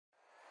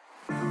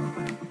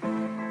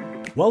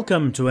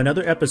Welcome to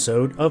another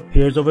episode of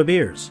Peers Over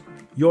Beers,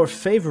 your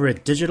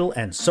favorite digital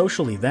and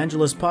social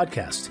evangelist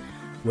podcast,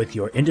 with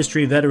your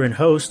industry veteran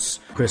hosts,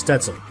 Chris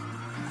Detzel.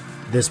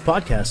 This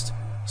podcast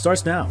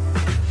starts now.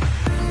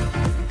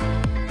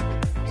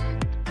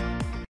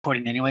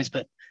 Recording anyways,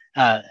 but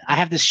I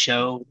have this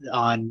show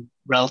on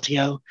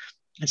Reltio,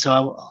 and so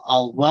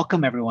I'll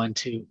welcome everyone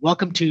to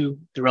the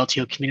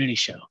Reltio Community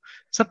Show.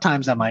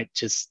 Sometimes I might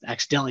just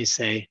accidentally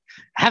say,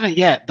 I haven't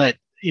yet, but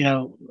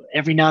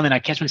every now and then I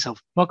catch myself,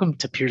 welcome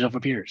to Peers Over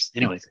Beers.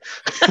 Anyways,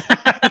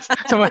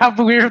 so how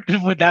weird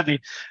would that be?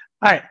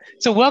 All right,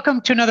 so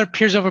welcome to another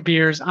Peers Over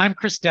Beers. I'm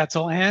Chris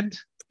Detzel, and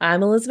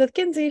I'm Elizabeth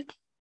Kinsey.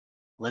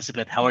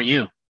 Elizabeth, how are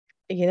you?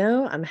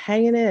 I'm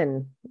hanging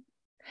in.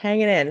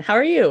 How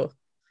are you?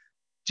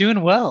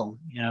 Doing well.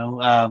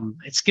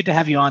 It's good to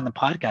have you on the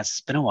podcast. It's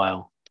been a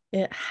while.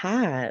 It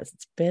has.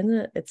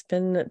 It's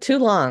been too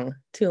long,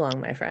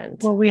 my friend.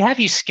 Well, we have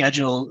you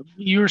scheduled.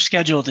 You were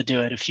scheduled to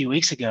do it a few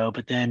weeks ago,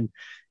 but then,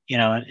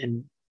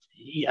 and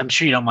I'm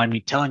sure you don't mind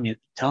me telling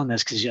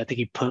this because I think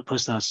you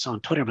posted this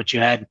on Twitter, but you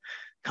had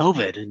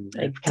COVID and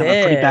kind of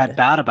a pretty bad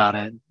bout about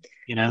it.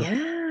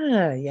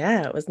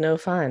 Yeah, it was no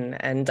fun.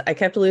 And I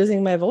kept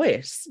losing my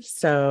voice.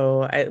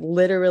 So I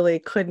literally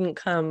couldn't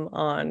come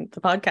on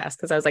the podcast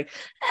because I was like,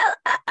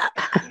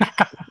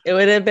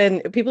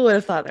 people would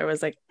have thought there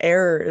was like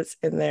errors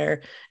in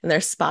their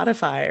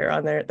Spotify or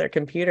on their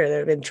computer.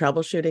 They've been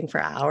troubleshooting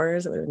for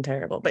hours. It would have been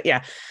terrible. But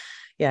yeah,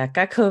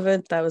 got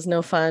COVID. That was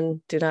no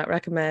fun. Do not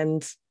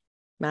recommend.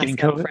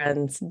 Mask up,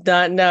 friends.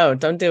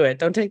 Don't do it.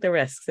 Don't take the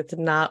risks. It's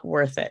not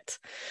worth it.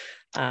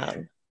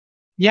 I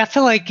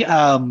feel like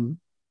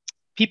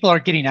people are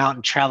getting out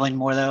and traveling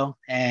more though,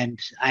 and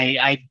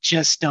I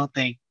just don't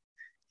think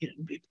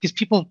because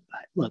people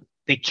look,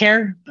 they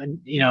care, and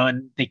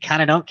they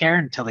kind of don't care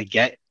until they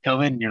get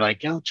COVID, and you're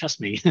like, oh,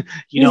 trust me,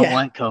 you don't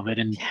want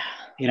COVID, and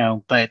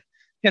but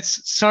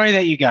it's sorry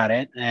that you got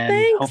it, and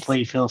Thanks. Hopefully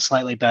you feel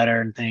slightly better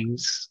and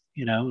things,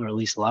 or at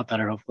least a lot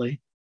better,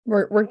 hopefully.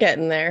 We're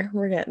getting there.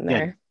 We're getting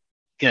there.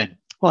 Good.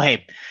 Well,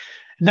 hey,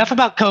 enough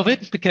about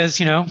COVID because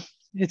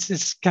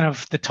it's kind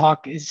of the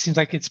talk. It seems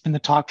like it's been the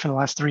talk for the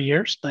last 3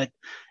 years, but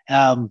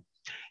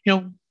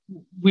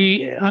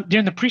we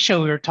during the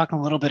pre-show we were talking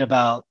a little bit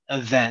about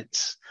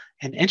events,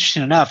 and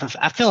interesting enough,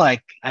 I feel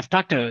like I've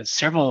talked to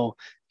several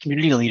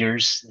community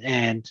leaders,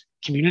 and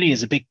community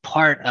is a big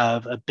part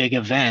of a big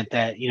event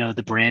that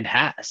the brand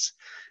has,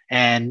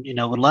 and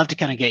would love to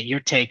kind of get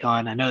your take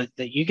on. I know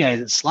that you guys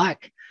at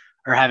Slack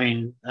are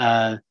having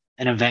an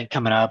event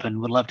coming up,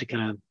 and would love to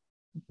kind of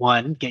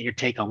one, get your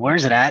take on where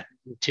is it at,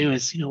 and two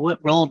is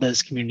what role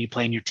does community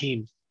play in your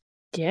team?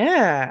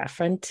 Yeah,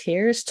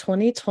 Frontiers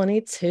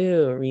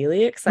 2022.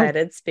 Really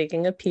excited.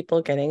 Speaking of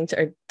people getting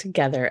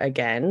together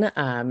again,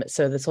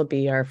 so this will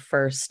be our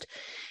first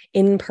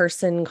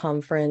in-person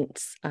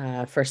conference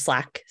for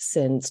Slack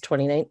since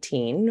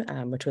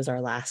 2019, which was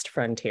our last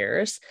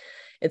Frontiers.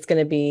 It's going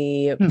to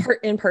be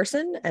part in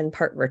person and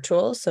part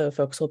virtual. So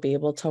folks will be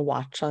able to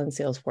watch on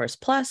Salesforce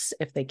Plus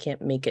if they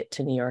can't make it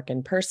to New York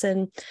in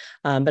person.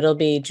 But it'll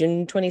be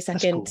June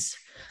 22nd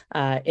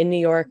in New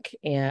York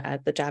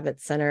at the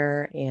Javits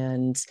Center.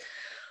 And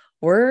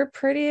we're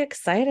pretty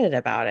excited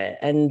about it.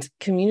 And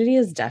community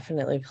is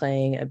definitely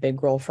playing a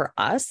big role for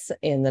us.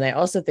 And then I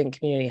also think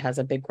community has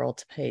a big role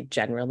to play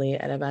generally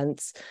at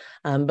events.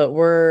 But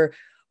we're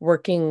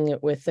working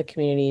with the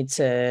community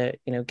to,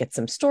 get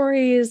some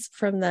stories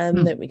from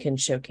them that we can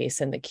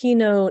showcase in the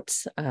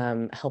keynote,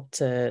 help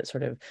to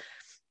sort of,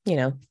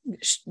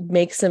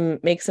 make some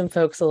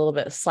folks a little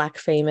bit Slack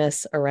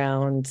famous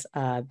around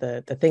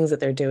the things that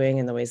they're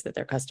doing and the ways that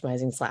they're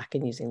customizing Slack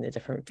and using the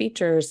different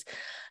features.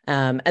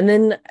 And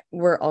then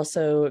we're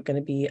also going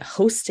to be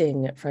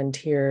hosting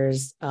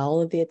Frontiers,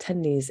 all of the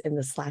attendees in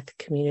the Slack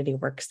community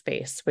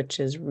workspace, which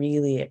is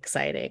really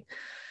exciting.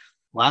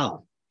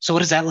 Wow. So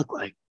what does that look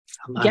like?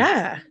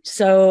 Yeah.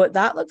 So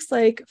that looks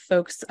like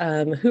folks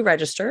who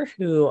register,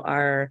 who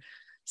are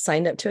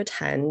signed up to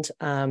attend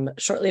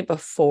shortly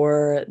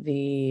before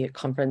the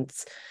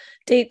conference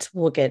date,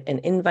 will get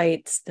an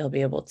invite. They'll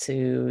be able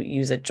to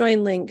use a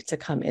join link to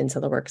come into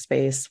the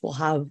workspace. We'll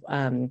have,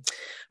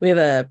 we have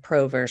a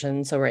pro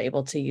version, so we're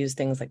able to use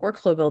things like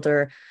Workflow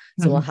Builder.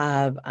 So we'll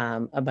have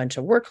a bunch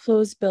of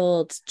workflows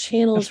built,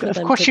 channels for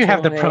them. Of course you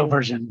have the pro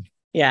version.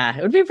 Yeah,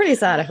 it would be pretty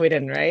sad if we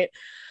didn't, right?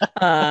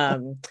 But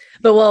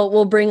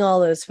we'll bring all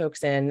those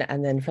folks in,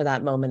 and then for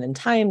that moment in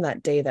time,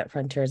 that day that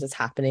Frontiers is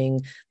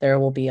happening, there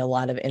will be a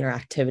lot of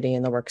interactivity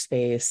in the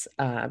workspace,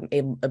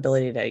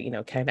 ability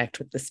to connect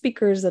with the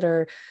speakers that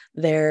are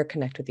there,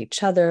 connect with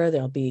each other.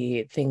 There'll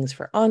be things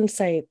for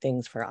on-site,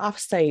 things for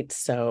off-site.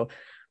 So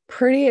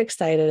pretty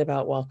excited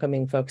about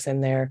welcoming folks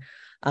in there,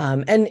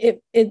 and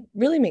it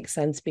really makes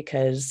sense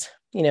because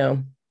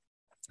the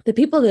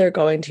people that are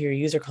going to your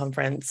user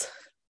conference,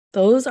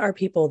 those are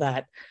people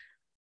that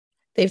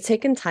they've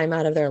taken time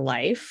out of their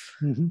life.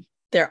 Mm-hmm.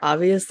 They're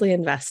obviously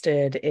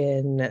invested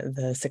in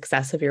the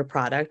success of your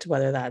product,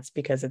 whether that's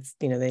because it's,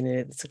 they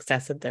needed the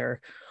success of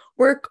their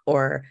work,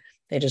 or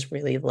they just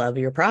really love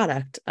your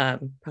product.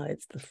 Probably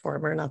it's the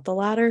former, not the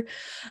latter.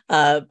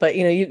 But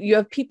you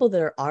have people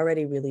that are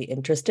already really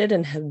interested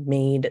and have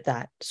made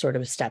that sort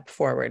of step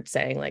forward,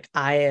 saying like,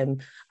 I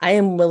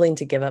am willing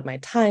to give up my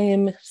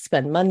time,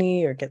 spend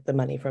money, or get the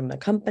money from the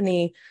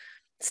company,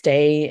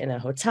 stay in a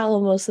hotel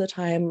most of the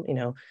time.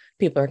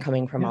 People are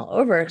coming from all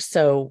over.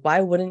 So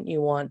why wouldn't you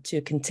want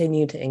to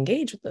continue to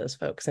engage with those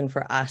folks? And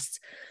for us,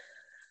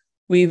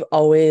 we've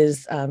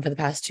always, for the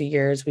past 2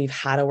 years, we've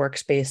had a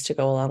workspace to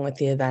go along with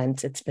the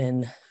event. It's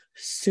been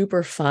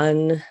super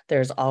fun.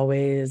 There's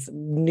always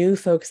new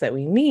folks that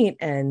we meet,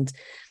 and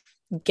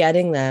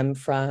getting them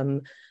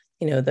from,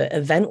 the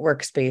event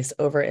workspace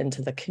over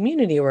into the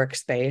community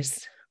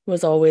workspace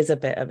was always a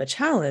bit of a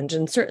challenge.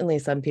 And certainly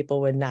some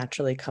people would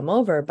naturally come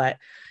over, but,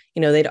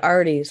 they'd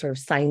already sort of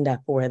signed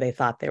up where they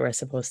thought they were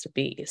supposed to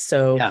be.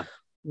 So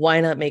why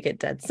not make it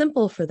dead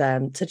simple for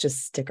them to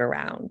just stick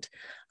around?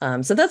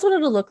 So that's what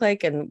it'll look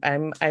like. And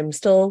I'm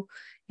still,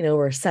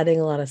 we're setting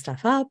a lot of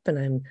stuff up,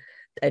 and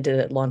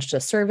I launched a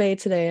survey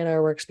today in our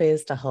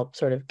workspace to help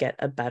sort of get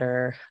a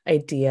better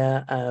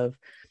idea of,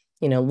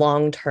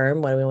 long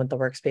term, what do we want the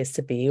workspace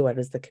to be? What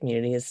is the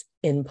community's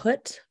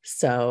input?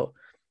 So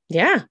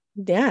yeah,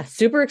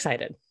 super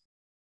excited.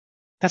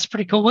 That's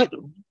pretty cool. What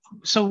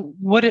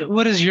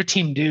does your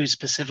team do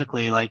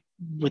specifically, like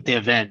with the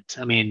event?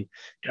 I mean,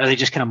 are they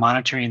just kind of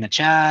monitoring the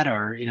chat,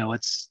 or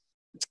what's?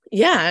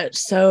 Yeah,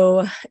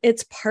 so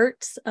it's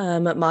parts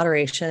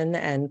moderation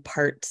and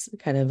parts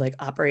kind of like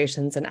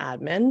operations and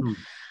admin.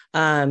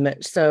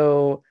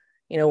 So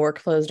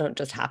workflows don't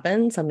just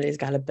happen. Somebody's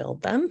got to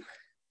build them.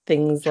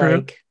 Things True.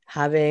 like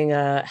having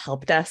a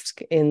help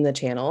desk in the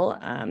channel.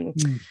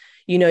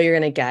 You're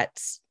going to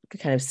get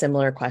kind of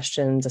similar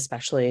questions,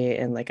 especially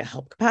in like a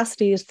help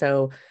capacity.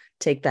 So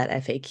take that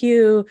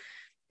FAQ,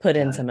 put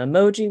in some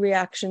emoji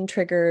reaction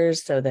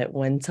triggers so that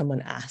when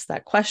someone asks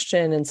that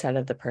question, instead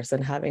of the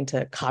person having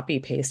to copy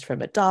paste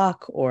from a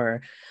doc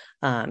or,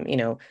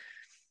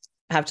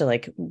 have to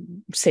like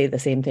say the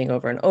same thing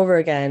over and over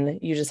again,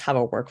 you just have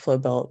a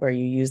workflow built where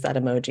you use that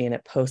emoji and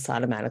it posts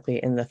automatically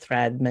in the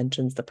thread,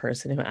 mentions the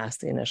person who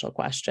asked the initial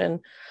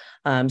question.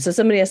 So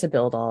somebody has to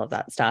build all of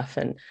that stuff.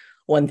 And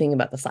one thing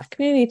about the Slack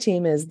community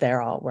team is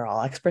we're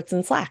all experts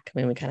in Slack. I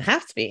mean, we kind of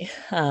have to be.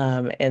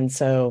 And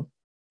so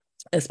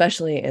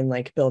especially in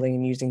like building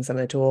and using some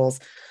of the tools,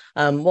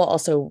 we'll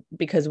also,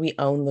 because we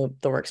own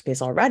the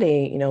workspace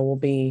already, we'll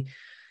be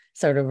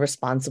sort of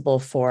responsible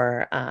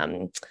for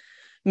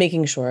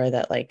making sure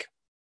that like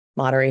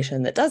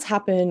moderation that does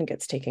happen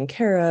gets taken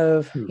care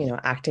of,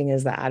 acting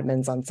as the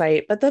admins on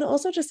site, but then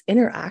also just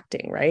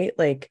interacting, right?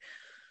 Like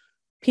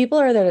people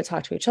are there to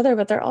talk to each other,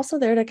 but they're also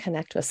there to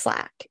connect with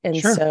Slack. And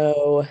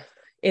so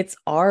it's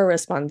our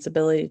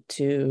responsibility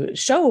to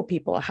show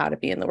people how to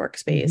be in the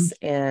workspace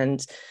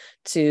and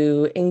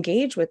to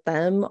engage with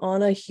them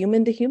on a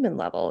human to human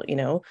level.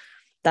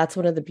 That's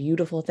one of the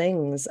beautiful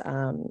things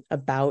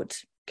about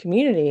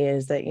community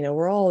is that,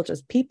 we're all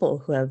just people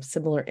who have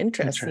similar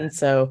interests. And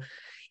so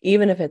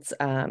even if it's,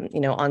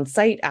 on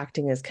site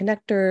acting as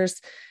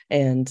connectors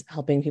and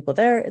helping people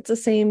there, it's the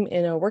same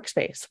in a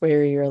workspace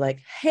where you're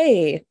like,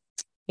 hey,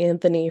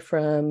 Anthony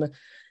from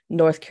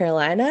North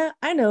Carolina,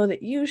 I know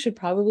that you should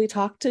probably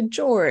talk to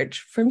George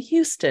from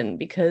Houston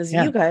because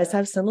you guys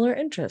have similar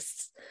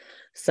interests.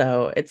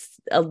 So it's,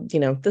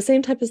 the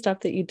same type of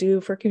stuff that you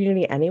do for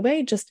community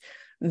anyway, just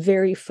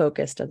very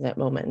focused on that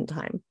moment in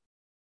time.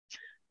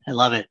 I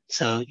love it.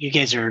 So you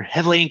guys are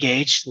heavily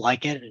engaged,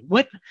 like it.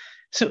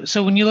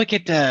 So when you look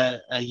at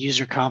a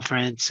user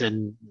conference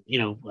and,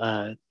 you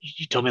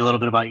told me a little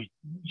bit about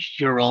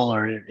your role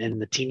or in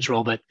the team's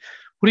role, but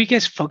what do you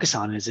guys focus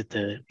on? Is it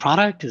the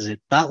product? Is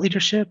it thought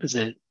leadership? Is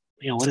it,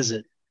 what is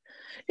it?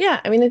 Yeah,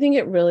 I mean, I think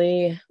it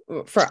really,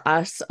 for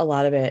us, a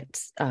lot of it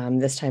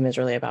this time is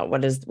really about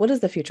what is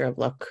the future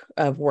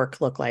of work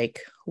look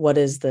like? How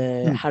does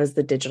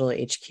the digital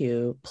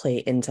HQ play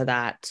into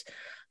that?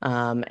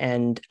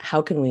 And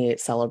how can we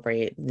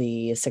celebrate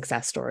the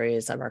success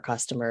stories of our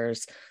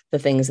customers, the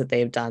things that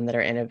they've done that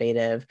are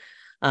innovative?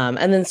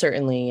 And then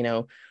certainly,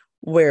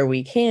 where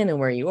we can and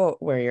where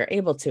you're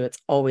able to, it's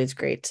always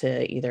great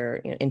to either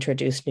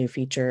introduce new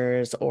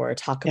features or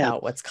talk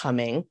about what's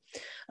coming.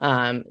 So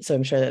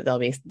I'm sure that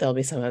there'll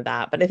be some of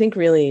that, but I think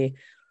really,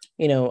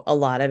 a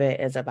lot of it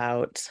is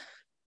about,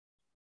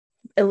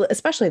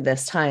 especially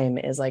this time,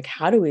 is like,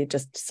 how do we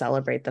just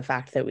celebrate the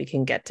fact that we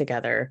can get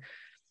together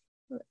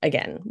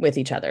again with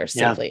each other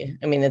safely?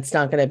 I mean, it's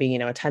not going to be,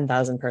 a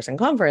 10,000 person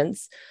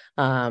conference,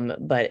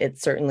 but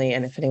it's certainly,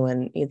 and if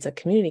anyone needs a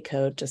community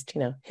code, just,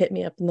 hit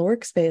me up in the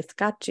workspace,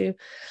 got you.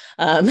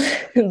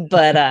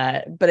 But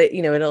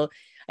it,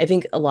 I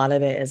think a lot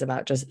of it is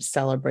about just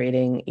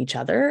celebrating each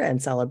other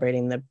and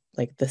celebrating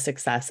the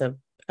success of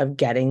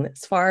getting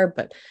this far,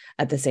 but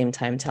at the same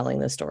time, telling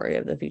the story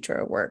of the future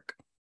of work.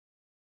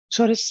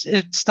 So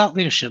it's thought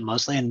leadership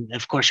mostly. And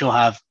of course you'll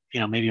have,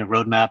 maybe a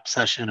roadmap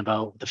session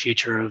about the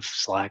future of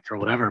Slack or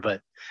whatever,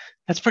 but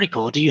that's pretty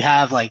cool. Do you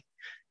have like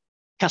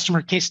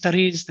customer case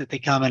studies that they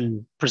come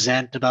and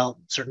present about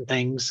certain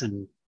things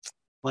and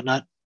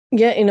whatnot?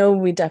 Yeah,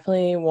 we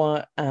definitely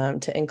want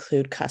to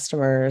include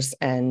customers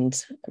and,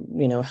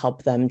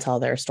 help them tell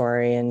their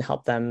story and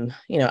help them,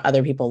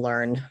 other people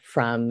learn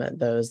from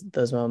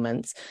those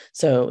moments.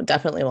 So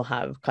definitely we'll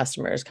have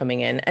customers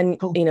coming in and,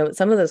 Cool.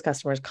 some of those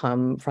customers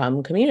come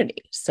from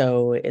community.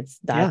 So Yeah,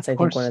 that's, of I think,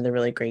 one course. of the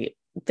really great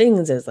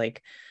things is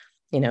like,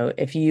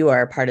 if you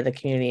are a part of the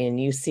community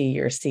and you see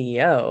your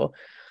CEO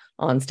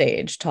on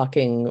stage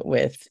talking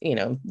with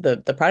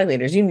the product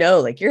leaders,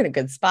 like you're in a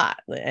good spot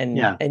and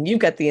Yeah, you've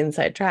got the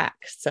inside track.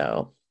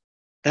 So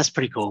that's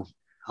pretty cool.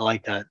 I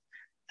like that.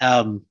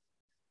 Um,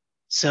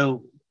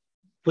 so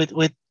with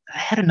I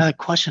had another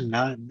question.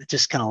 Now it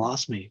just kind of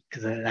lost me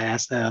because I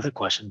asked that other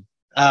question.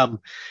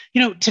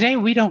 Today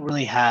we don't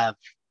really have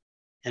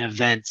an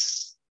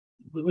events.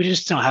 We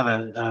just don't have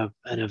an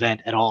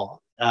event at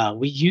all.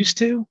 We used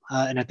to,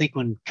 and I think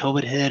when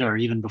COVID hit, or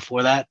even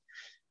before that,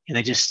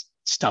 they just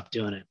stopped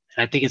doing it.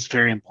 And I think it's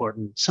very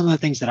important. Some of the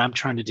things that I'm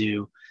trying to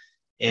do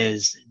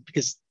is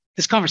because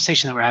this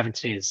conversation that we're having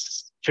today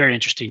is very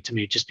interesting to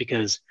me, just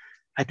because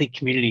I think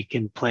community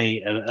can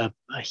play a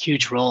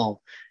huge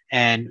role.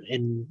 And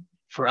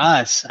for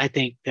us, I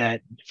think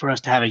that for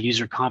us to have a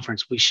user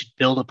conference, we should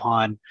build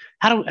upon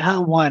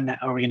how one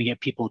are we going to get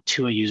people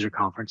to a user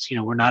conference?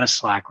 We're not a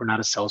Slack, we're not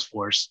a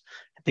Salesforce,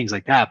 things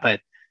like that.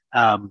 But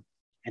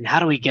and how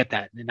do we get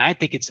that? And I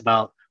think it's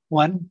about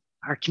one,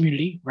 our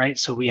community, right?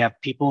 So we have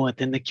people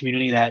within the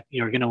community that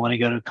are going to want to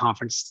go to a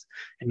conference,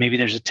 and maybe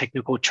there's a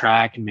technical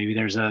track, and maybe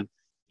there's a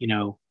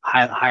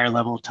higher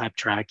level type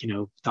track,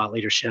 thought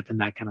leadership and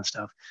that kind of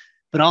stuff.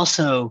 But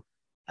also,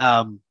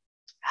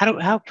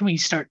 how can we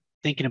start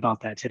thinking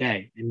about that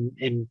today?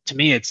 And to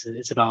me,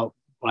 it's about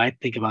what I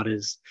think about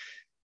is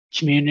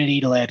community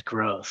led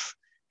growth.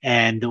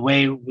 And the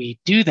way we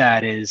do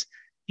that is,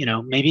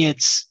 maybe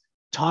it's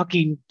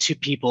talking to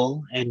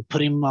people and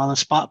putting them on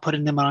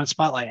a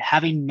spotlight,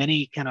 having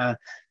many kind of,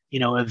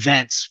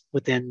 events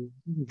within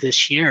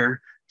this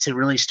year to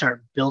really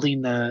start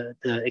building the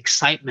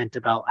excitement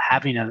about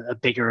having a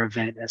bigger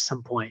event at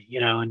some point,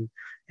 and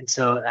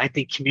so I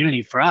think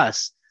community for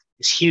us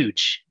is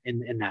huge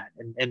in that.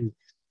 And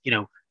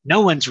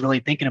no one's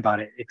really thinking about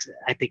it,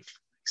 I think,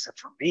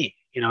 except for me,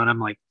 and I'm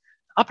like,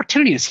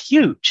 opportunity is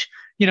huge,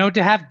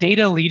 to have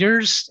data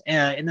leaders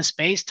in the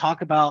space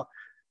talk about,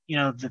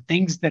 the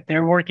things that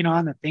they're working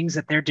on, the things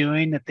that they're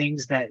doing,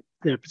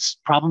 the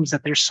problems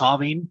that they're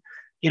solving,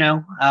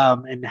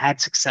 and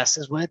had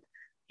successes with.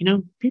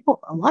 A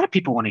lot of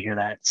people want to hear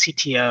that.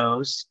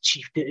 CTOs,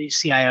 chief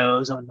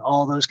CIOs, and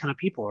all those kind of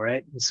people,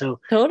 right? And so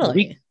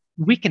totally.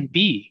 we can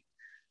be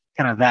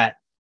kind of that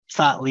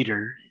thought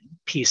leader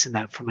piece in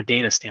that from a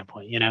data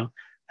standpoint,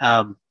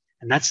 and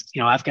that's,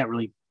 I've got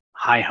really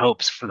high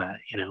hopes for that,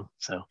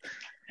 So,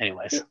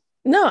 anyways.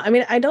 No, I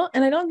mean, I don't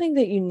think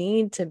that you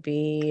need to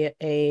be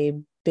a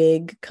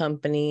big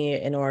company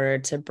in order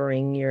to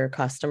bring your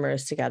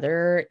customers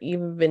together,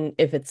 even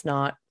if it's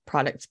not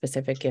product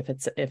specific, if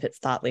it's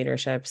thought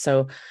leadership.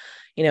 So,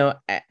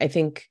 I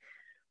think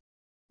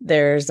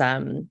there's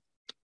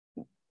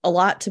a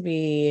lot to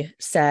be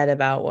said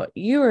about what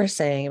you were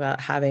saying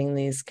about having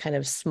these kind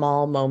of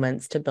small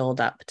moments to build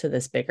up to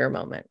this bigger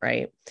moment,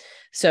 right?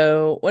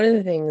 So one of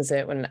the things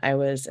that when I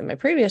was in my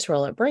previous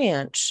role at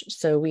Branch,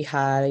 so we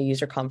had a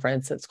user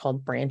conference that's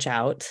called Branch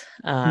Out,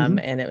 and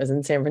it was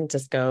in San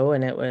Francisco,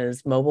 and it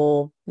was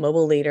mobile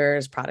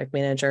leaders, product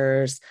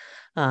managers,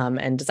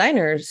 and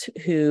designers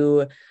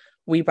who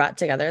we brought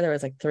together. There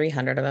was like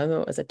 300 of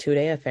them. It was a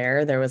 2-day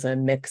affair. There was a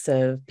mix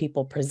of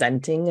people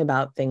presenting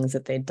about things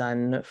that they'd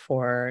done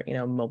for,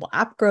 mobile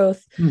app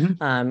growth. We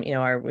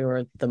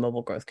were the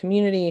mobile growth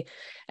community,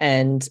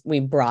 and we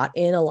brought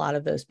in a lot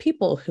of those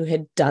people who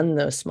had done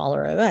those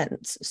smaller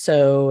events.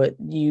 So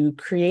you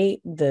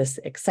create this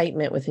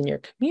excitement within your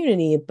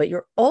community, but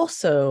you're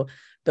also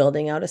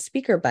building out a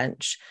speaker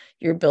bench.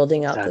 You're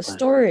building out the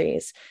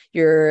stories.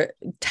 You're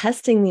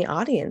testing the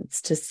audience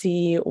to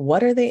see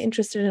what are they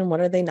interested in,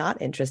 what are they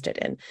not interested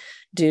in.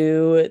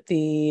 Does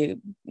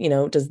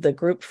the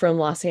group from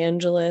Los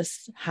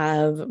Angeles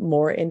have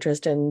more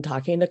interest in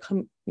talking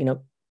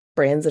to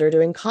brands that are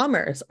doing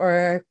commerce, or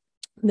are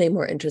they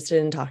more interested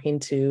in talking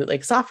to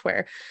like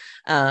software?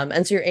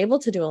 And so you're able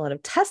to do a lot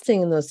of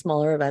testing in those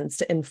smaller events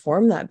to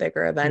inform that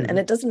bigger event. And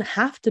it doesn't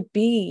have to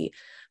be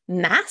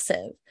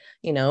massive.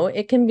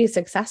 It can be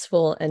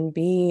successful and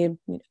be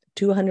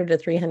 200 to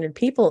 300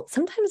 people.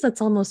 Sometimes that's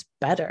almost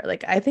better.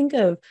 Like I think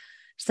of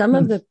some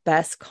of the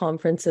best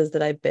conferences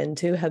that I've been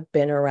to have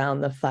been around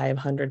the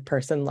 500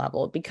 person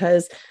level,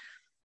 because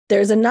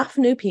there's enough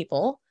new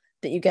people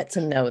that you get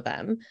to know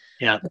them.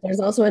 Yeah. But there's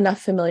also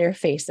enough familiar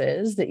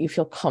faces that you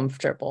feel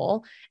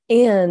comfortable,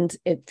 and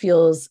it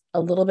feels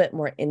a little bit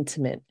more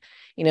intimate.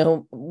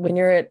 When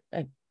you're at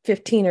a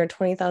 15 or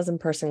 20,000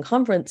 person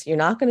conference, you're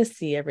not going to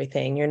see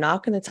everything. You're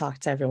not going to talk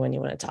to everyone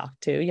you want to talk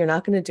to. You're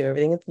not going to do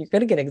everything. You're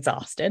going to get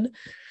exhausted.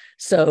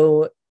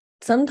 So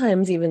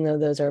sometimes, even though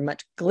those are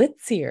much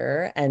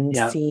glitzier and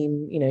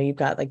seem, you've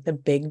got like the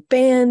big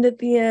band at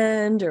the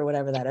end or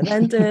whatever that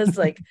event is,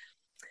 like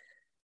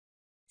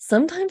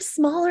sometimes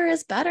smaller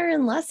is better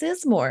and less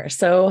is more.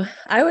 So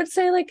I would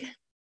say like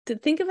to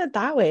think of it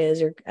that way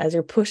as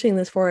you're pushing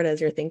this forward,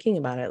 as you're thinking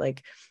about it,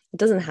 like it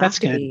doesn't have That's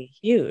to good. be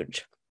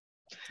huge.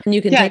 And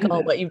you can take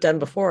all what you've done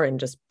before and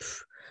just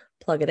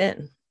plug it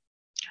in.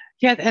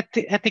 Yeah,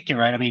 I think you're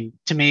right. I mean,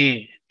 to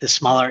me, the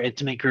smaller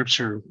intimate groups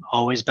are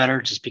always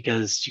better just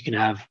because you can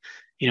have,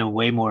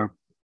 way more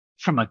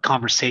from a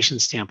conversation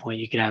standpoint.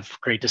 You can have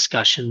great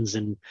discussions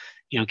and,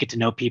 get to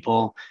know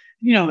people.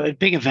 At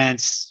big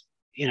events,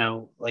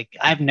 like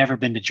I've never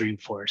been to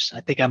Dreamforce.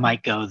 I think I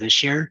might go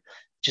this year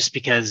just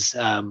because,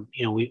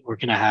 we're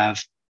going to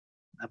have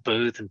a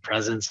booth and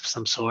presence of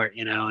some sort,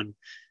 and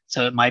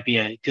so it might be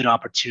a good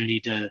opportunity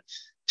to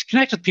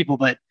connect with people.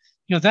 But,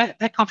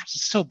 that conference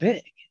is so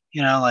big.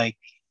 Like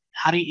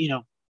how do you,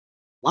 a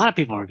lot of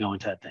people are going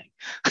to that thing.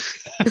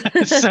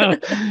 So,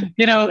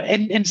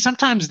 and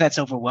sometimes that's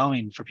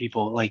overwhelming for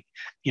people. Like,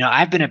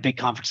 I've been at big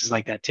conferences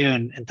like that too,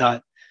 and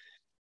thought,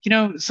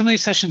 some of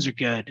these sessions are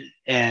good,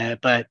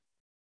 but,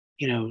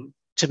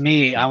 to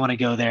me, I want to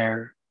go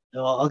there.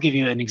 I'll give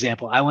you an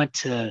example. I went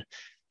to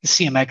the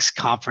CMX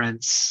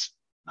conference.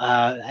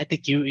 I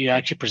think you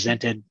actually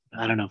presented,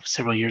 I don't know,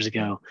 several years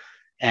ago,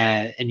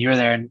 and you were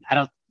there, and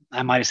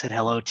I might have said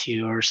hello to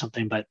you or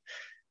something, but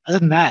other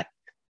than that,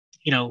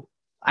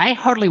 I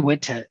hardly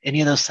went to any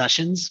of those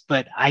sessions,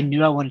 but I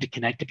knew I wanted to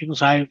connect to people.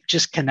 So I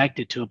just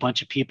connected to a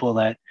bunch of people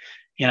that,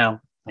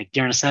 like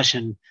during a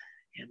session,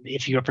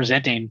 if you were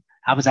presenting,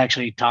 I was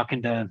actually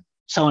talking to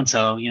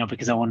so-and-so,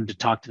 because I wanted to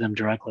talk to them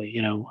directly,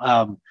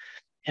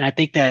 and I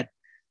think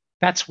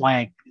that's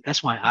why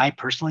I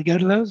personally go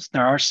to those.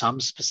 There are some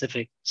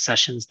specific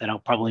sessions that I'll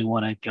probably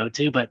want to go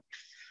to, but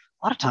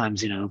a lot of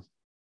times,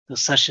 the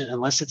session,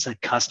 unless it's a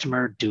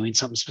customer doing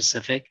something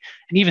specific,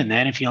 and even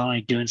then, if you're only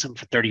doing something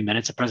for 30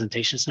 minutes, a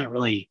presentation,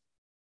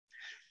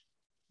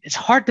 it's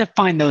hard to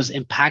find those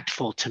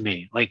impactful to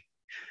me. Like,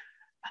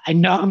 I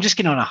know I'm just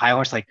getting on a high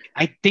horse. Like,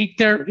 I think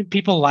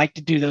people like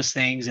to do those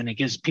things, and it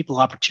gives people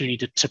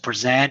opportunity to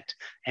present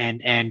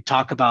and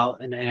talk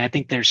about, and I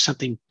think there's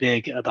something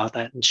big about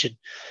that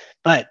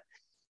but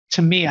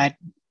to me, I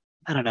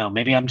don't know,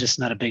 maybe I'm just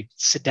not a big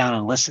sit down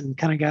and listen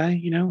kind of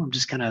guy. I'm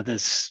just kind of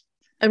this.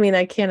 I mean,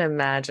 I can't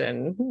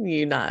imagine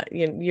you're not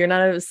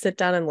a sit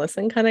down and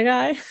listen kind of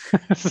guy.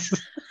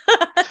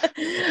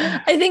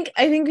 I think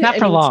not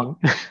for long.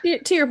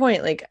 To your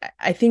point, like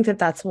I think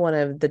that's one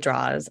of the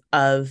draws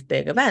of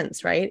big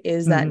events, right?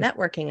 Is that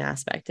networking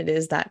aspect. It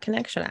is that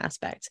connection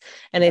aspect.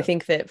 And I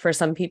think that for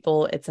some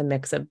people it's a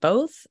mix of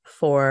both.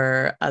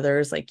 For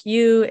others like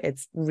you,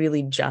 it's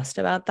really just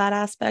about that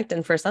aspect.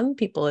 And for some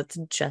people it's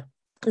just,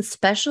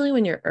 especially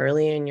when you're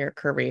early in your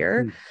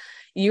career,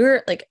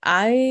 you're like,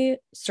 I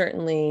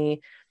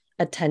certainly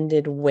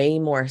attended way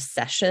more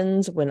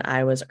sessions when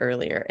I was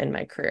earlier in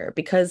my career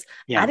because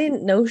I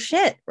didn't know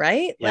shit,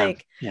 right?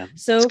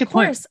 So of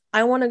course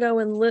I want to go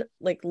and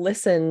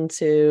listen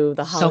to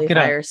the Holly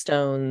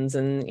Firestones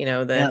and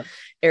the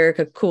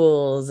Erica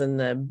Cools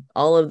and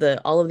all of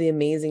the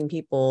amazing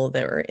people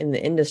that were in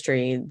the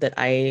industry that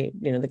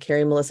the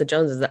Carrie Melissa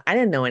Joneses, that I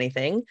didn't know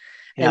anything.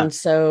 And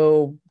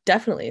so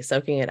definitely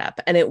soaking it up.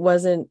 And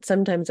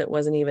sometimes it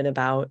wasn't even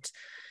about,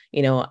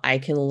 I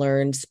can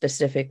learn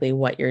specifically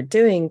what you're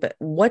doing, but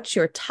what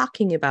you're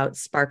talking about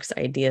sparks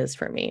ideas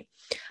for me.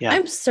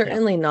 I'm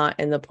certainly not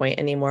in the point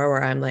anymore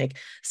where I'm like,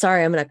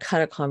 sorry, I'm going to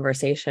cut a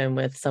conversation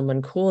with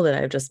someone cool that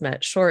I've just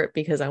met short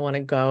because I want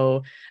to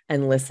go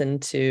and listen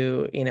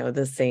to,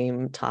 the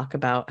same talk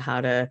about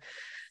how to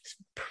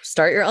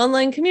start your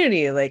online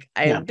community. Like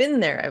I've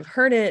been there, I've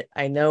heard it.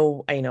 I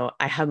know,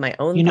 I have my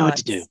own thoughts. What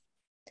to do.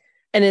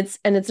 And it's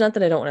not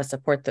that I don't want to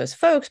support those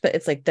folks, but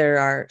it's like there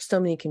are so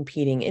many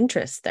competing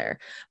interests there.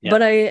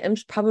 But I am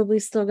probably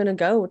still going to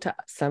go to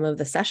some of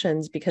the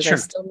sessions because I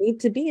still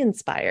need to be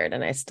inspired,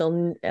 and I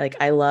still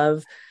I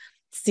love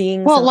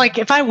seeing. Well, like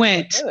if I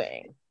went,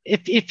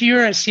 if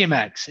you're at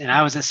CMX and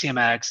I was at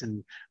CMX,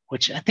 and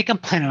which I think I'm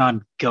planning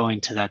on going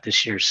to that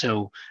this year.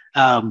 So,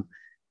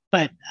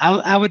 but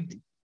I would.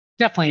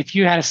 Definitely, if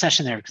you had a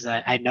session there, because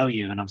I know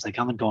you, and I was like,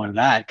 I'm going to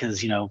that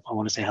because I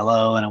want to say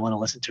hello and I want to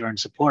listen to her and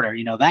support her,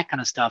 that kind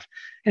of stuff.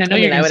 And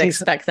I would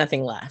expect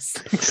nothing less.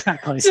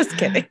 Exactly. Just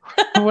kidding.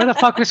 Where the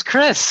fuck was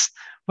Chris?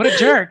 What a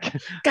jerk!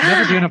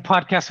 Never doing a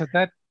podcast with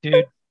that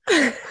dude.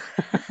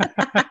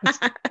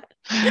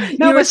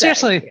 No, but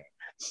seriously,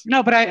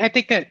 no, but I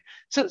think that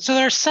so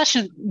there's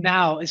sessions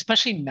now,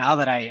 especially now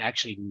that I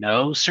actually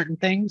know certain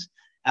things,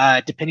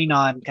 depending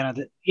on kind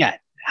of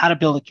how to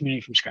build a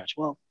community from scratch.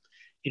 Well.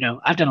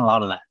 I've done a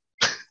lot of that.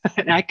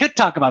 And I could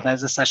talk about that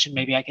as a session,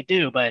 maybe I could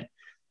do, but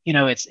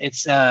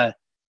it's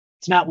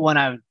not one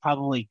I would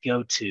probably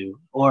go to,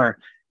 or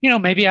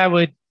maybe I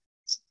would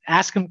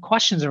ask them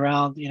questions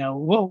around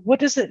what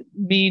does it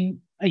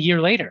mean a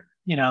year later,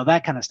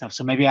 that kind of stuff.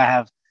 So maybe I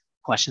have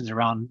questions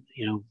around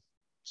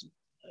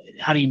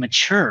how do you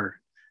mature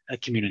a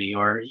community,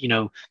 or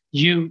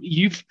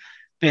you've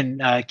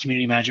been a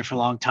community manager for a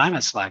long time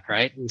at Slack,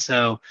 right? And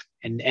so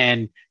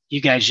and you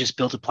guys just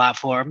built a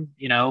platform,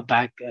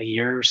 back a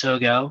year or so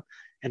ago.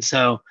 And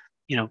so,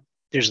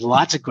 there's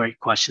lots of great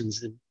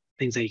questions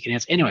things that you can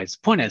answer. Anyways,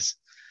 the point is,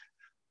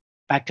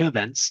 back to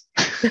events.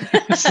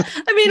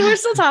 I mean, we're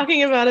still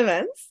talking about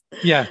events.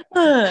 Yeah.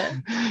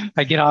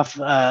 I get off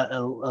a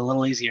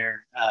little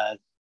easier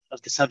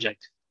of the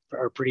subject,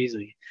 or pretty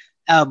easily.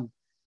 Well,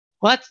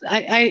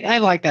 I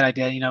like that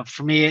idea. You know,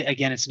 for me,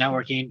 again, it's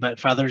networking, but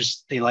for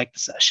others, they like the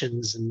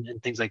sessions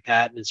and things like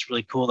that. And it's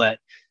really cool that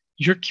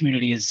your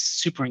community is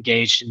super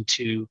engaged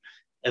into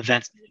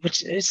events,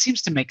 which it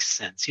seems to make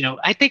sense. You know,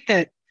 I think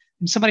that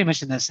and somebody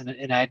mentioned this,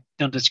 and I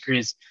don't disagree,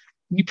 is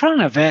when you put on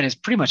an event, it's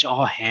pretty much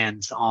all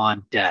hands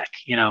on deck.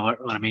 You know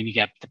what I mean? You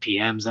got the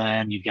PMs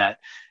in, you've got,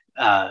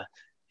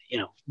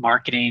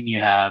 marketing, you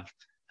have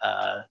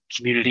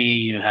community,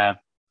 you have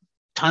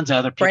tons of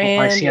other people,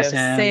 brand, you have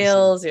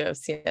sales, you have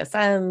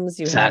CSMs,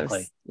 you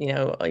exactly.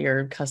 have,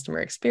 your customer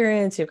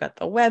experience, you've got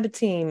the web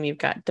team, you've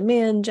got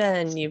demand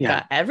gen, you've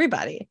got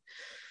everybody.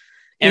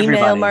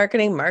 Email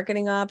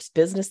marketing ops,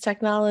 business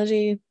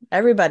technology.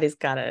 Everybody's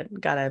got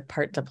a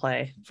part to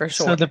play for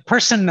sure. So the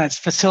person that's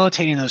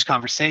facilitating those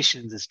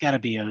conversations has got to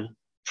be a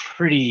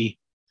pretty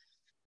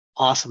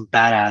awesome,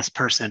 badass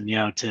person,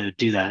 to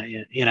do that.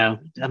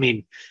 I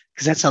mean,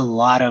 because that's a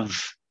lot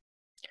of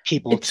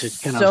people to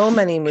kind of so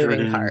many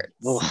moving parts.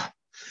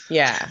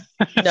 Yeah.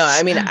 No,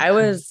 I mean, I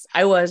was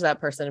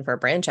that person for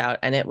Branch Out,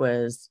 and it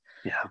was.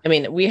 Yeah. I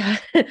mean, we had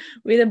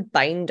a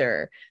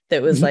binder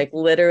that was like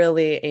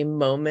literally a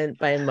moment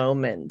by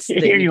moment.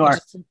 Here you are.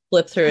 Just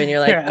flip through, and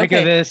you're like, okay, look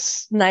at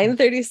this.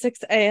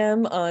 9:36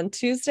 a.m. on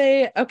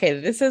Tuesday. Okay,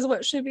 this is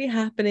what should be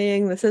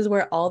happening. This is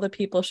where all the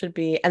people should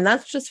be, and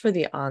that's just for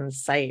the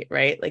on-site,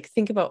 right? Like,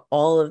 think about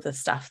all of the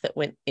stuff that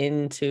went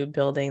into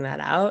building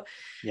that out.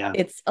 Yeah,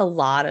 it's a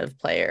lot of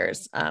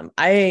players.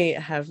 I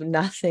have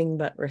nothing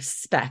but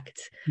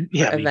respect for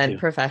event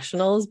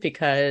professionals,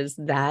 because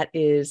that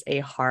is a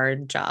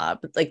hard job.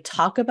 Like,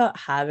 talk about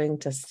having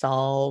to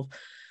solve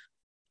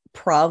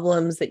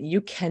problems that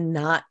you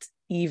cannot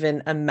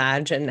even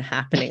imagine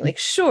happening. Like,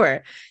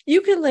 sure,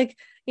 you can, like,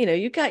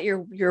 you got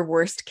your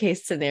worst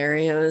case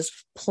scenarios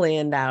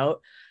planned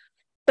out,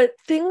 but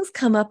things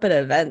come up at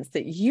events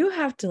that you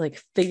have to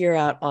like figure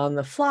out on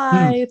the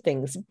fly.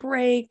 Things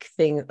break,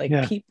 things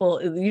people,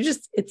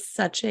 it's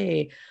such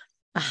a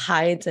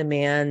high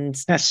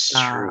demand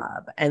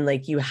job. And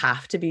like, you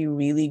have to be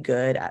really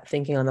good at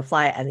thinking on the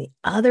fly. And the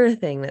other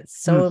thing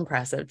that's so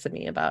impressive to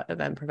me about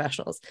event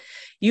professionals,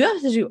 you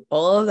have to do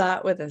all of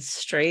that with a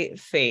straight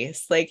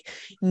face. Like,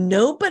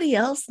 nobody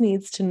else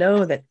needs to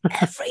know that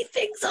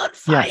everything's on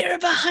fire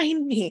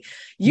behind me.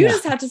 You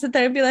just have to sit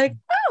there and be like,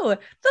 oh,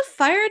 the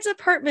fire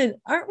department,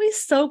 aren't we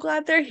so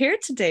glad they're here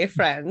today,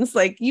 friends?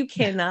 Like, you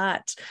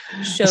cannot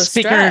show the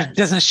speaker stress.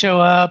 Doesn't show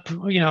up,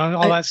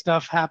 all that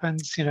stuff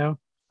happens,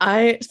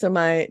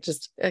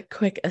 just a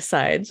quick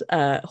aside,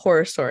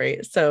 horror story.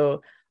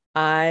 So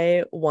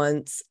I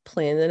once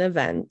planned an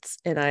event,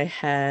 and I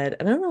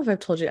don't know if I've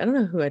told you, I don't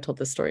know who I told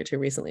this story to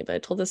recently, but I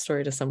told this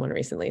story to someone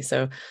recently.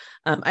 So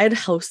I had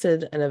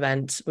hosted an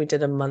event. We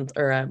did a month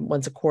or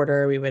once a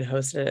quarter, we would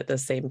host it at the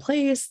same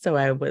place. So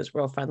I was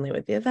real friendly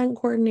with the event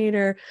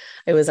coordinator.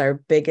 It was our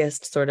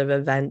biggest sort of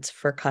event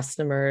for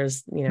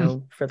customers,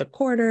 for the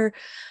quarter.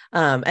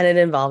 And it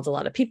involved a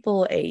lot of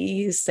people,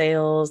 AEs,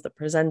 sales, the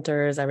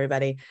presenters,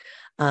 everybody.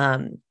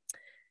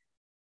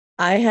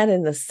 I had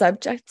in the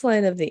subject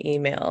line of the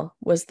email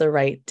was the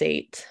right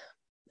date.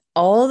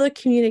 All the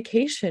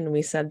communication,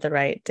 we said the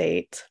right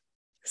date.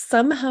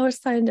 Somehow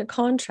signed a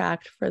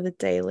contract for the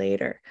day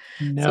later.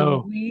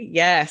 No.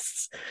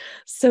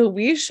 So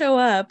we show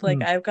up,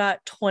 like I've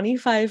got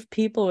 25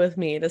 people with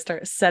me to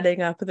start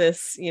setting up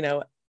this,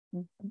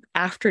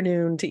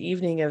 afternoon to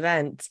evening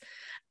event.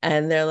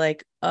 And they're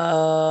like,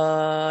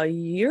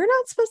 you're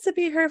not supposed to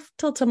be here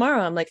till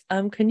tomorrow. I'm like,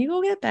 can you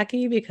go get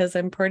Becky? Because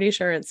I'm pretty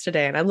sure it's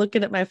today. And I'm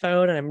looking at my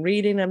phone and I'm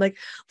reading. And I'm like,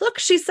 look,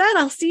 she said,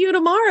 I'll see you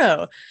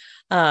tomorrow.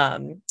 That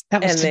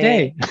was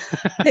today.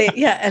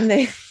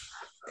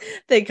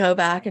 They go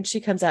back, and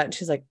she comes out and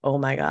she's like, oh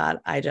my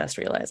God, I just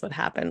realized what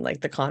happened. Like,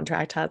 the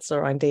contract had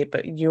the wrong date,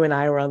 but you and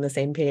I were on the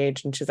same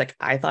page. And she's like,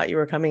 I thought you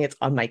were coming. It's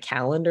on my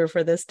calendar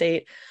for this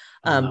date.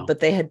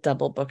 But they had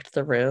double booked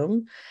the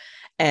room.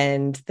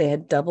 And they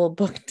had double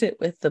booked it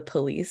with the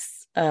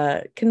police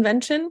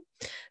convention.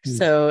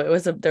 So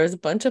there was a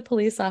bunch of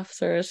police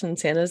officers in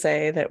San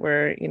Jose that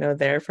were,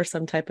 there for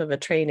some type of a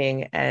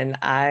training. And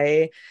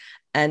I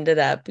ended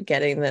up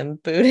getting them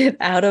booted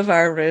out of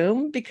our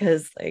room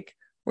because, like,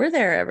 we're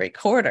there every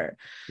quarter.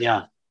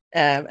 Yeah.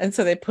 And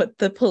so they put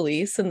the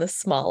police in the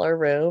smaller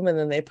room, and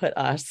then they put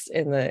us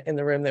in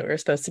the room that we were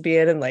supposed to be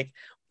in. And like,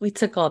 we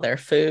took all their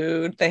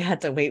food. They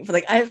had to wait for,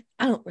 like, I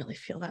don't really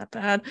feel that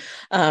bad.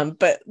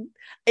 But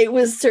it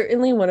was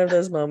certainly one of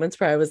those moments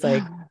where I was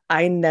like,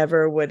 I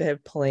never would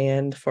have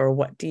planned for,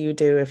 what do you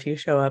do if you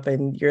show up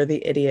and you're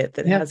the idiot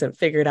that hasn't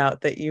figured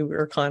out that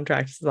your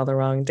contract is on the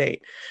wrong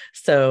date.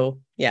 So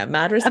yeah,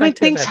 mad respect to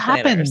things event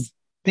happen. planners.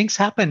 Things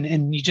happen,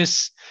 and you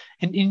just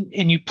and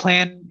you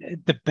plan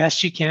the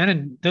best you can.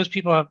 And those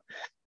people have,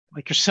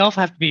 like yourself,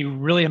 have to be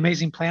really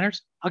amazing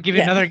planners. I'll give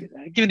you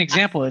an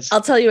example.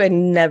 I'll tell you, I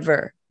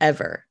never,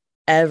 ever,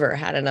 ever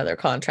had another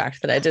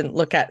contract that I didn't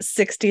look at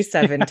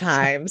 67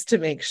 times to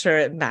make sure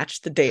it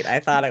matched the date I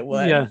thought it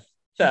would. Yeah.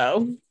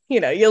 So,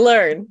 you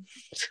learn.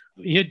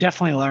 You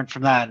definitely learn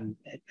from that. And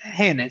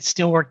hey, and it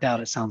still worked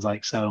out, it sounds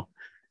like. So,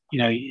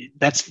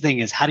 that's the thing,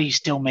 is how do you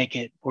still make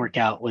it work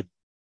out with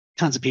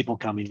tons of people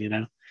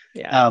coming,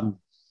 Yeah.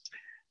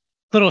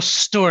 Little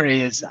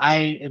story is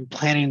I am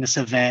planning this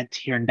event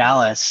here in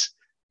Dallas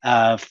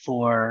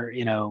for,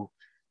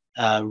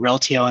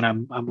 Reltio,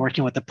 and I'm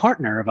working with a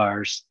partner of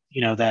ours,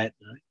 that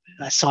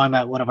I saw him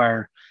at one of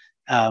our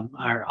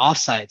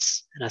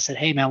offsites, and I said,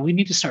 hey man, we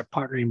need to start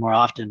partnering more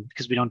often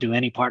because we don't do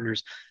any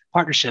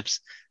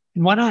partnerships.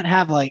 And why not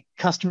have like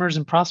customers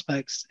and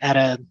prospects at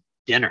a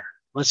dinner?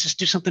 Let's just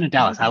do something in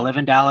Dallas. I live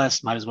in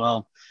Dallas, might as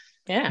well.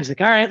 Yeah. He's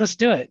like, all right, let's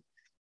do it.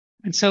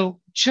 And so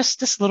just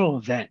this little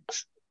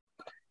event,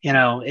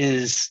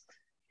 is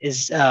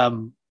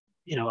I'm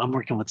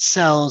working with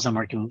sales, I'm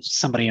working with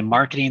somebody in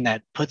marketing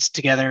that puts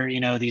together,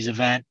 these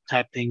event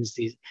type things.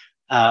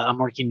 I'm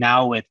working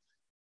now with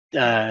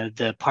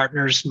the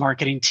partners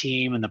marketing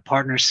team and the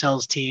partner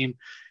sales team.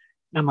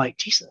 And I'm like,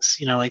 Jesus,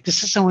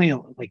 this is only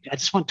like, I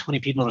just want 20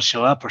 people to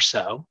show up or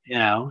so,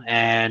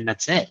 and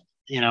that's it.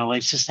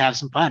 Let's just have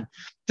some fun.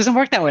 It doesn't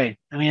work that way.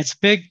 I mean, it's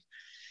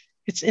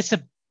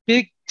a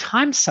big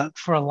time suck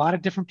for a lot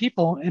of different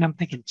people. And I'm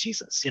thinking,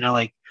 Jesus,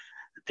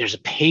 there's a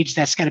page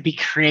that's got to be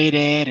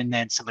created, and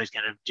then somebody's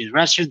got to do the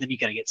rest of it. Then you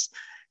got to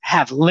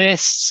have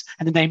lists,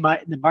 and then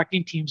the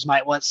marketing teams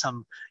might want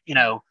some,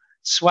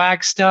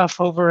 swag stuff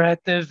over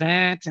at the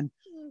event. And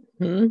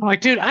I'm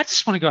like, dude, I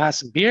just want to go have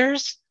some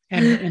beers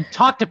and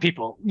talk to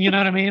people. You know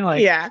what I mean?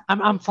 Like, yeah,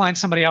 I'm flying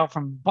somebody out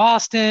from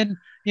Boston,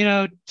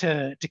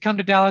 to come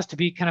to Dallas to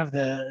be kind of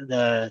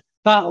the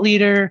thought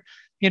leader,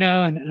 and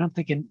I'm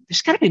thinking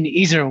there's got to be an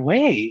easier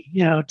way,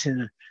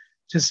 to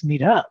just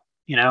meet up,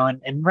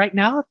 and right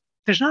now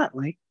there's not.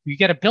 Like, you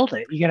got to build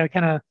it. You got to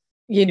kind of,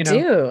 you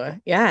do.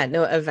 Yeah.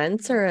 No,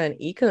 events are an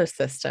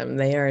ecosystem.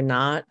 They are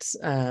not,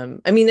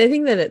 I mean, I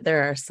think that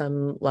there are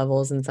some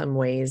levels and some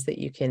ways that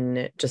you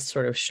can just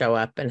sort of show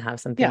up and have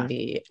something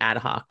be ad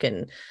hoc.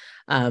 And,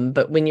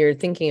 but when you're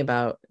thinking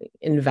about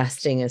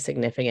investing a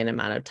significant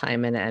amount of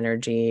time and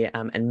energy,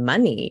 and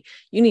money,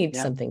 you need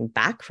something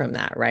back from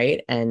that.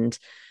 Right. And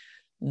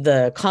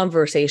the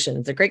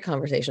great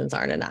conversations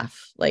aren't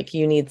enough. Like,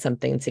 you need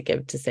something to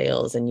give to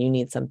sales, and you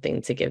need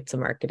something to give to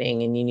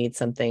marketing, and you need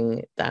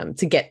something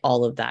to get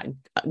all of that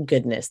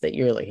goodness that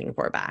you're looking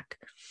for back.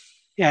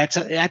 Yeah.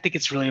 I think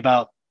it's really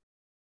about,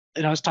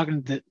 and I was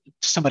talking to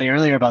somebody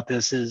earlier about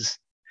this, is,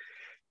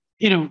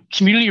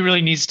 community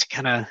really needs to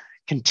kind of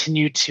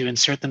continue to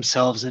insert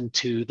themselves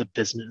into the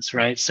business.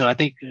 Right. So I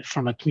think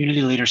from a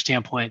community leader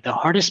standpoint, the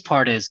hardest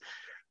part is,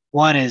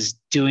 one is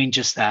doing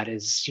just that,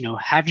 is,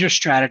 have your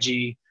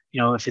strategy,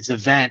 if it's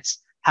events,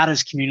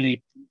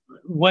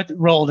 what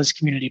role does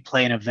community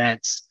play in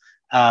events?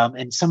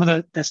 And some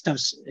of that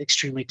stuff's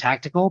extremely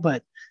tactical,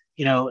 but,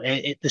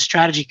 the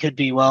strategy could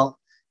be, well,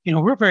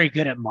 we're very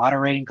good at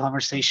moderating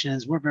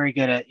conversations. We're very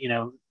good at,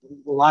 a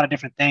lot of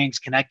different things,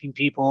 connecting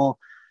people.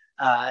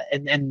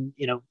 And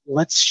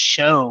let's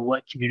show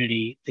what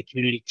the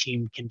community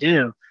team can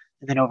do.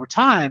 And then over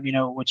time,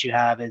 what you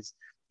have is,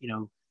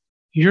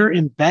 you're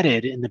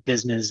embedded in the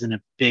business in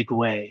a big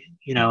way,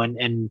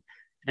 and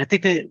I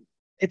think that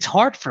it's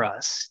hard for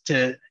us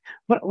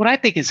what I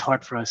think is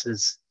hard for us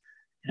is,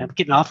 and I'm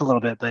getting off a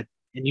little bit, and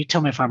you tell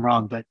me if I'm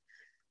wrong, but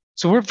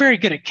so we're very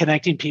good at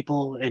connecting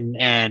people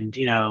and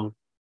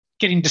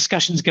getting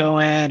discussions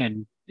going,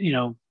 and,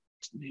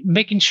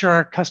 making sure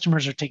our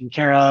customers are taken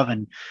care of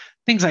and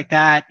things like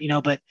that,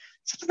 but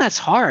something that's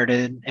hard.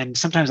 And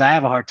sometimes I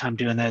have a hard time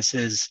doing this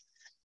is,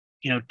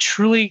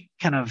 truly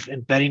kind of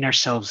embedding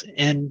ourselves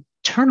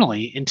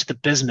internally into the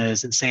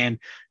business and saying,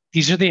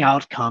 these are the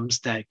outcomes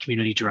that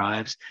community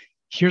drives.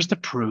 Here's the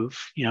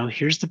proof,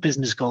 here's the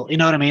business goal. You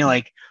know what I mean?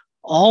 Like,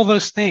 all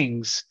those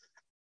things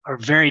are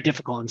very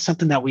difficult and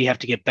something that we have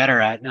to get better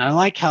at. And I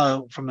like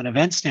how, from an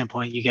event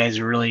standpoint, you guys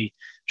are really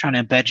trying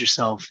to embed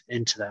yourself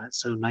into that.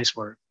 So nice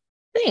work.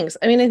 Thanks.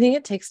 I mean, I think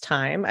it takes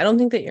time. I don't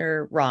think that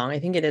you're wrong. I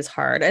think it is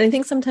hard. And I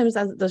think sometimes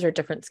those are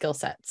different skill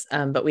sets,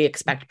 but we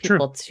expect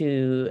people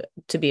to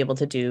be able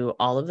to do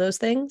all of those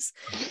things.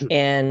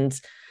 And,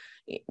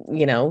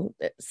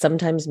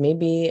 sometimes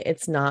maybe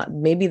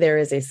there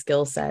is a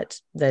skill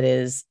set that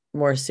is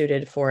more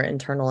suited for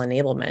internal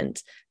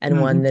enablement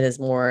and one that is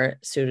more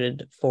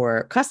suited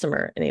for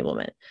customer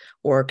enablement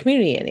or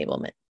community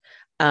enablement.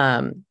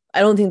 I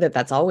don't think that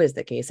that's always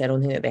the case. I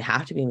don't think that they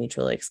have to be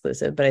mutually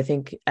exclusive, but I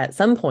think at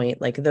some point,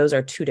 like, those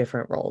are two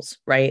different roles,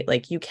 right?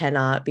 Like, you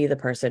cannot be the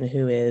person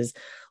who is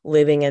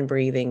living and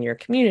breathing your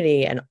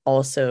community and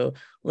also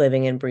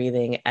living and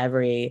breathing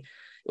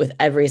with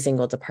every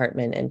single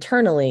department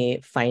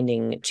internally,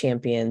 finding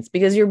champions,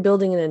 because you're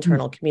building an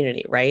internal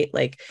community, right?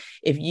 Like,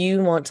 if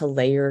you want to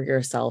layer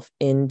yourself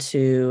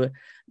into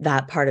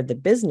that part of the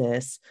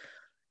business,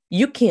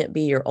 you can't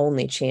be your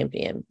only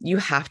champion. You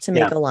have to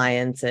make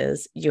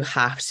alliances. You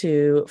have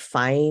to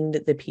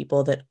find the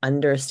people that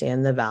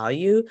understand the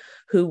value,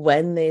 who,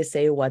 when they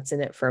say what's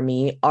in it for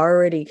me,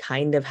 already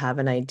kind of have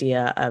an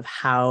idea of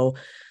how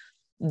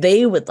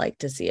they would like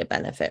to see a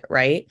benefit,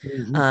 right?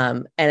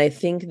 And I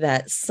think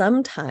that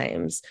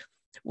sometimes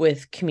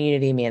with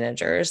community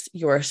managers,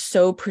 you are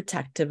so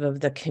protective of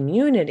the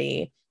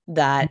community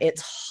that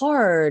it's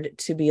hard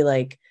to be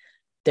like,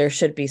 there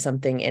should be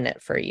something in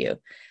it for you.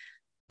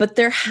 But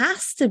there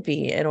has to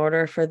be, in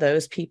order for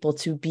those people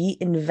to be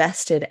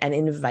invested and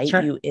invite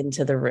you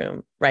into the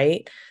room,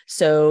 right?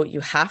 So you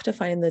have to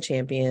find the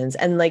champions,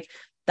 and like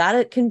that,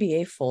 it can be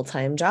a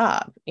full-time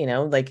job, you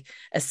know, like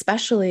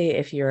especially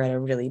if you're at a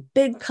really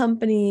big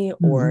company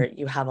or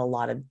you have a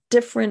lot of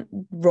different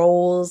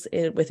roles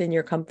within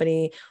your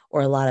company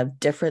or a lot of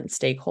different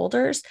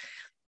stakeholders.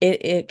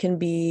 It can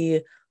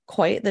be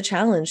quite the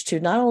challenge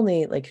to not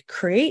only like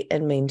create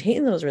and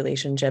maintain those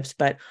relationships,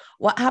 but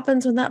what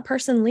happens when that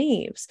person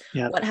leaves?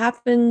 What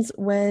happens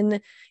when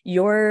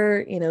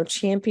your, you know,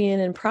 champion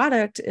and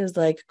product is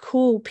like,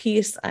 cool,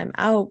 peace, I'm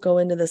out, go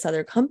into this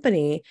other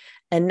company.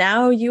 And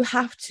now you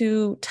have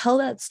to tell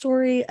that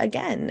story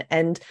again.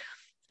 And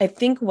I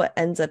think what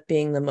ends up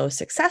being the most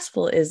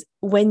successful is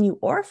when you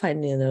are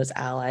finding those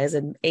allies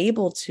and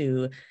able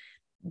to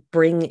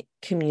bring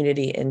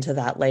community into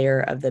that layer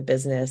of the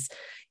business,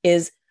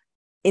 is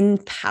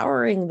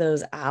empowering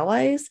those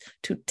allies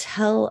to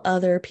tell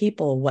other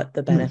people what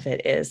the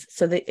benefit is.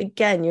 So that,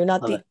 again, you're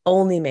not the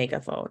only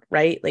megaphone,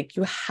 right? Like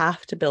you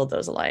have to build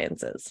those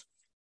alliances.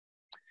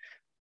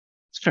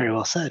 It's very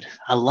well said.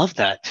 I love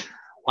that.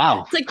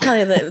 Wow. It's like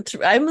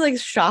probably I'm like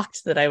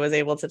shocked that I was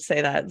able to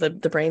say that. The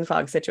brain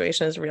fog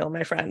situation is real,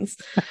 my friends.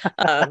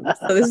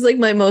 So this is like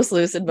my most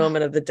lucid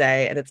moment of the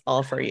day, and it's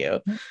all for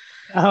you.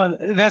 Oh,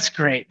 that's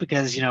great,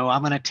 because, you know,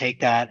 I'm going to take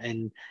that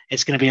and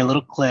it's going to be a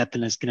little clip,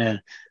 and it's going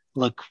to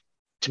look,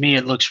 to me,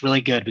 it looks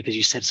really good because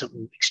you said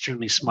something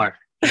extremely smart.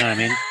 You know what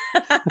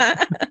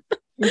I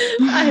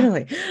mean?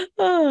 Finally.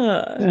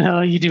 You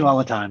know, you do all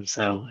the time.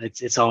 So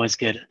it's always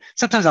good.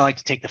 Sometimes I like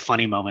to take the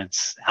funny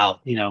moments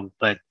out, you know,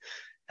 but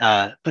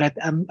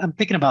I'm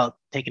thinking about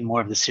taking more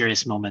of the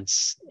serious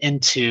moments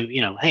into, you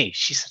know, hey,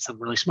 she said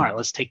something really smart.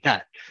 Let's take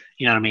that.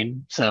 You know what I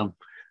mean? So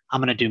I'm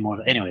going to do more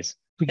of it. Anyways.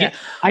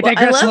 I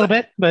digress a little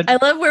bit, but I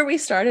love where we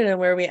started and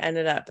where we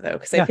ended up, though,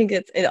 because I think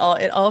it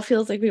all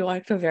feels like we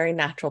walked a very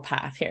natural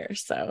path here.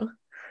 So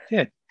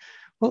good.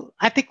 Well,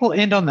 I think we'll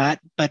end on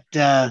that. But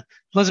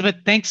Elizabeth,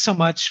 thanks so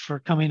much for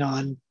coming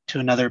on to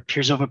another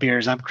Peers Over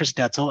Beers. I'm Chris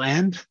Detzel,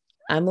 and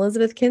I'm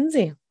Elizabeth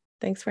Kinsey.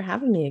 Thanks for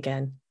having me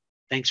again.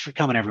 Thanks for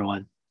coming,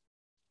 everyone.